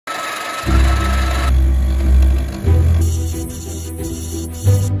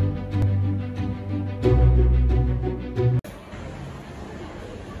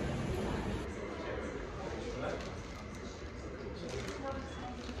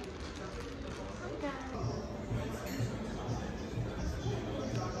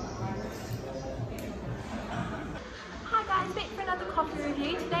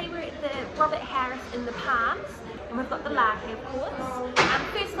in the past. And we've got the latte, of course.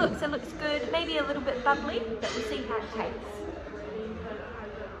 First looks, it looks good, maybe a little bit bubbly, but we'll see how it tastes.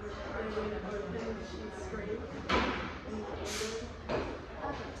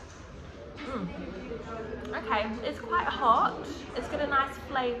 Okay, it's quite hot. It's got a nice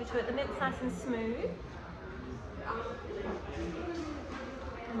flavour to it. The mint's nice and smooth.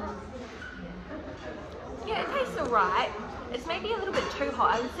 Yeah, it tastes alright. It's maybe a little bit too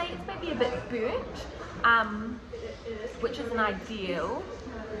hot. I would say it's maybe a bit burnt, which isn't ideal.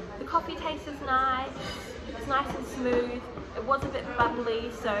 The coffee taste is nice. It's nice and smooth. It was a bit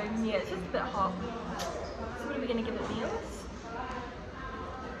bubbly, so yeah, it's just a bit hot. So what are we going to give it, Niels?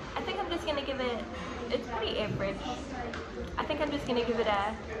 I think I'm just going to give it, it's pretty average. I think I'm just going to give it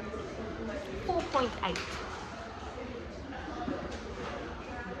a 4.8.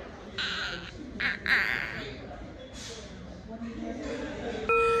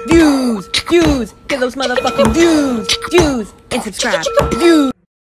 Views, get those motherfucking views, and subscribe. Views.